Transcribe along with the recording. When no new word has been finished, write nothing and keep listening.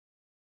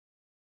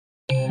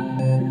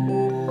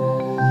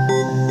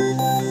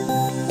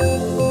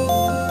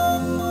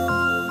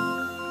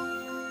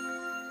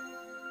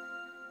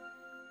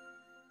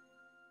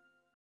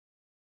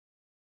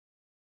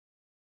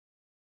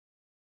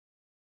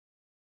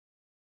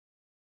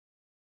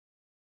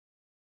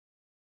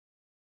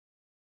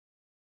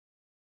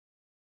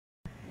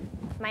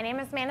My name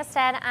is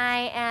Stead.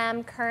 I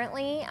am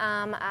currently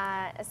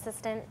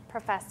assistant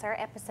professor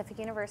at Pacific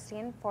University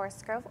in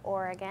Forest Grove,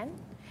 Oregon.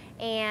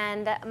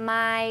 And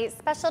my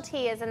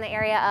specialty is in the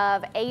area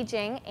of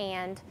aging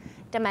and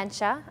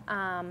dementia.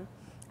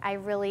 I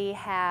really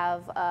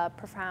have a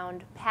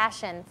profound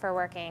passion for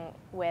working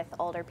with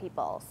older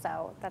people,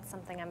 so that's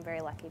something I'm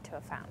very lucky to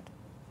have found.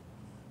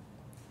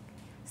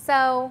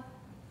 So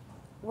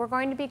we're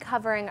going to be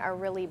covering a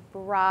really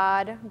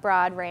broad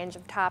range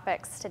of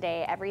topics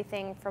today,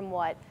 everything from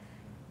what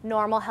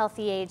normal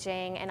healthy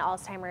aging and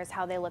Alzheimer's,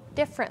 how they look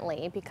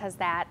differently, because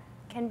that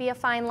can be a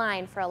fine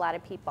line for a lot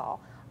of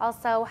people.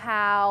 Also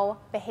how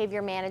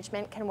behavior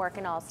management can work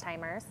in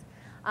Alzheimer's.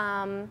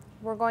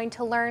 We're going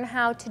to learn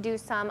how to do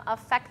some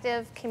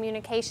effective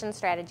communication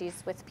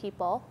strategies with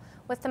people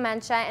with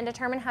dementia and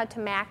determine how to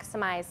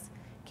maximize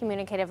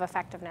communicative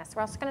effectiveness.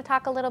 We're also going to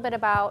talk a little bit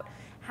about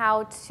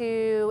how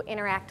to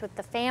interact with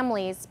the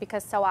families,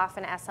 because so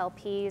often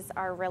SLPs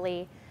are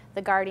really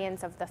the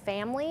guardians of the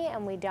family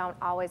and we don't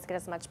always get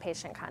as much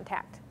patient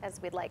contact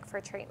as we'd like for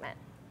treatment.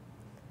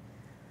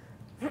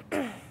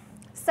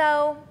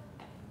 So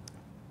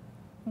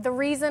the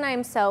reason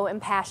I'm so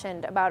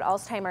impassioned about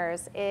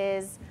Alzheimer's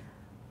is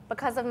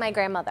because of my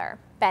grandmother,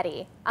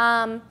 Betty.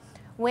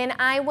 When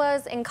I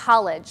was in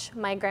college,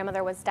 my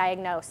grandmother was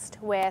diagnosed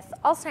with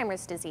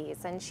Alzheimer's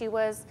disease, and she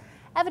was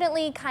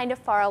evidently kind of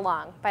far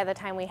along by the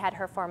time we had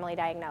her formally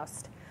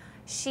diagnosed.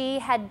 She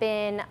had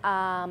been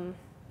a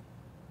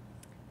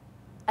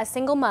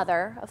single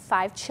mother of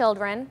 5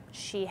 children.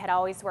 She had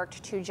always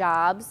worked 2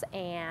 jobs,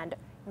 and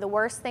the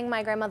worst thing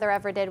my grandmother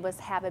ever did was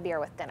have a beer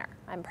with dinner,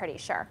 I'm pretty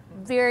sure.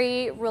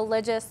 Very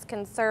religious,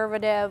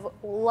 conservative,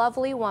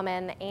 lovely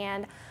woman,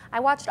 and I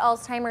watched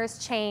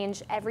Alzheimer's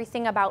change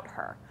everything about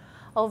her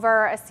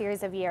over a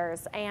series of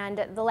years.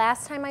 And the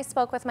last time I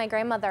spoke with my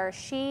grandmother,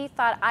 she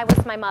thought I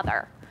was my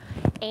mother.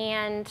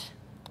 And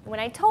when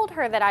I told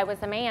her that I was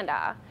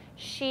Amanda,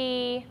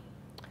 she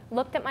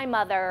looked at my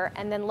mother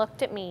and then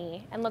looked at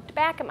me and looked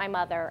back at my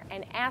mother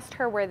and asked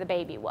her where the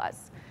baby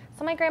was.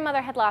 So my grandmother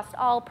had lost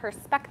all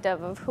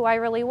perspective of who I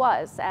really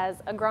was as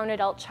a grown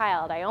adult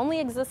child. I only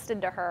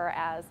existed to her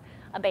as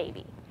a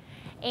baby.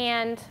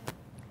 And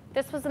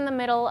this was in the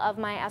middle of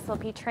my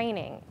SLP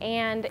training,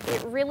 and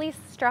it really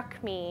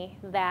struck me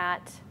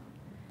that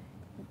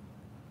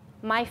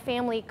my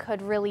family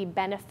could really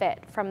benefit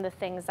from the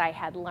things I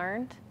had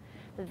learned,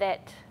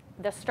 that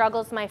the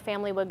struggles my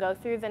family would go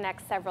through the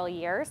next several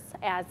years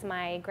as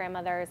my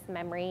grandmother's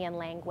memory and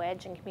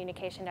language and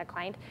communication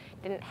declined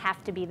didn't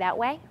have to be that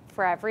way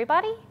for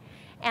everybody,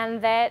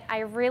 and that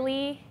I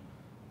really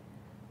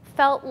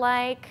felt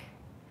like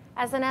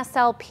as an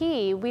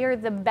SLP, we are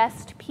the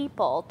best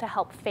people to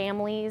help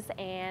families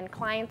and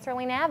clients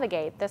really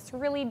navigate this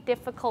really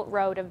difficult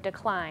road of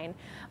decline.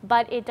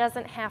 But it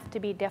doesn't have to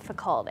be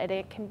difficult, and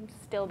it can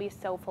still be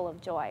so full of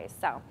joy.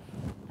 So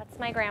that's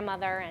my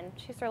grandmother, and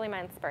she's really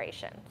my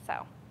inspiration.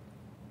 So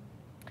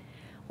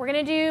we're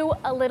going to do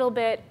a little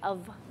bit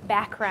of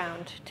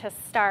background to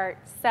start.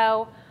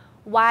 So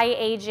why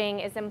aging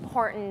is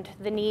important,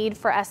 the need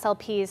for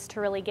SLPs to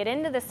really get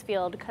into this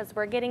field, because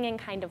we're getting in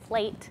kind of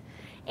late,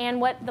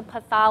 and what the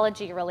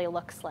pathology really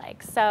looks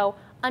like. So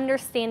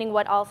understanding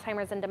what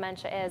Alzheimer's and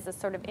dementia is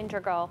sort of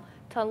integral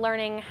to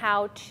learning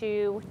how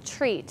to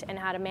treat and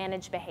how to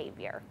manage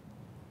behavior.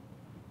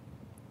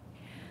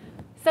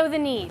 So the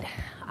need.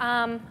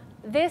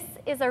 This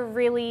is a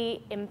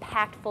really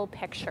impactful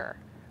picture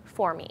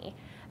for me.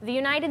 The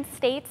United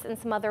States and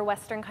some other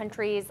Western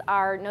countries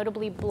are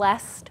notably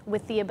blessed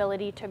with the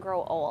ability to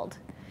grow old,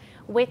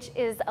 which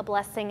is a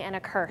blessing and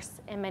a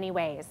curse in many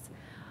ways.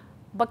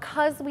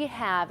 Because we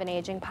have an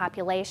aging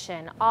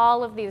population,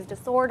 all of these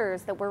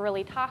disorders that we're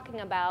really talking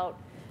about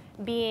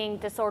being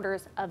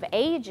disorders of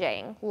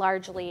aging,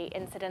 largely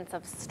incidents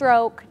of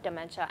stroke,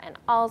 dementia, and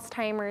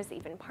Alzheimer's,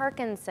 even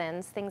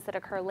Parkinson's, things that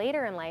occur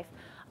later in life,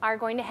 are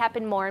going to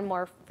happen more and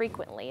more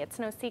frequently. It's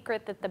no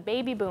secret that the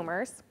baby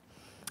boomers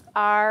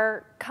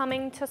are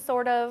coming to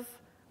sort of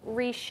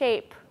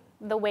reshape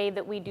the way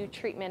that we do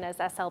treatment as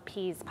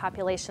SLPs.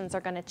 Populations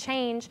are going to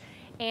change,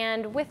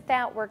 and with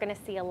that, we're going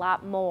to see a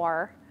lot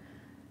more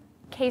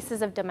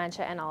cases of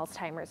dementia and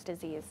Alzheimer's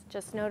disease,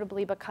 just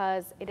notably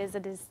because it is a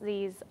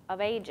disease of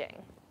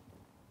aging.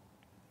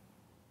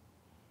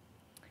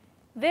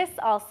 This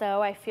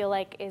also, I feel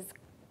like, is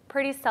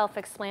pretty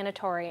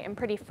self-explanatory and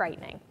pretty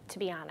frightening, to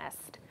be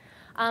honest.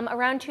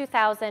 Around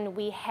 2000,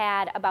 we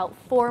had about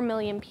 4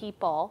 million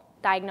people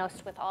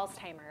diagnosed with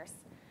Alzheimer's.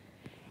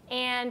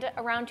 And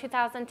around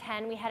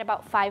 2010, we had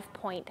about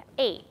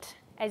 5.8.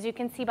 As you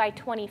can see, by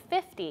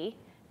 2050,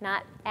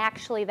 not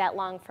actually that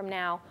long from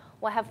now,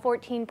 we'll have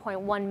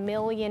 14.1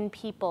 million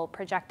people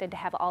projected to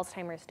have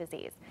Alzheimer's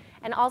disease.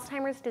 And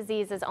Alzheimer's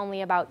disease is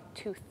only about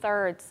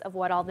 2/3 of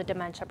what all the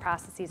dementia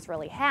processes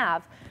really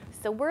have.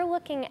 So we're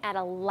looking at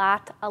a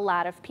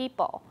lot of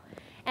people.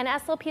 And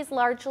SLPs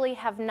largely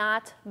have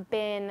not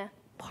been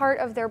part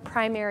of their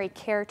primary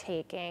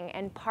caretaking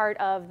and part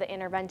of the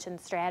intervention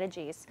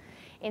strategies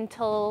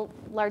until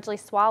largely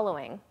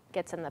swallowing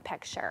gets in the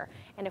picture.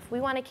 And if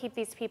we want to keep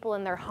these people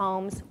in their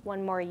homes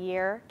one more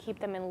year, keep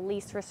them in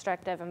least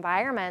restrictive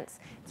environments,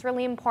 it's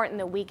really important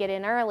that we get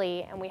in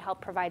early and we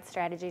help provide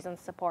strategies and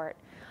support.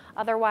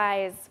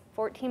 Otherwise,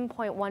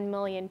 14.1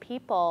 million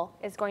people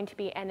is going to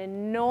be an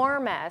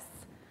enormous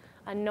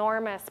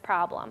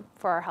problem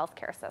for our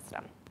healthcare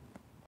system.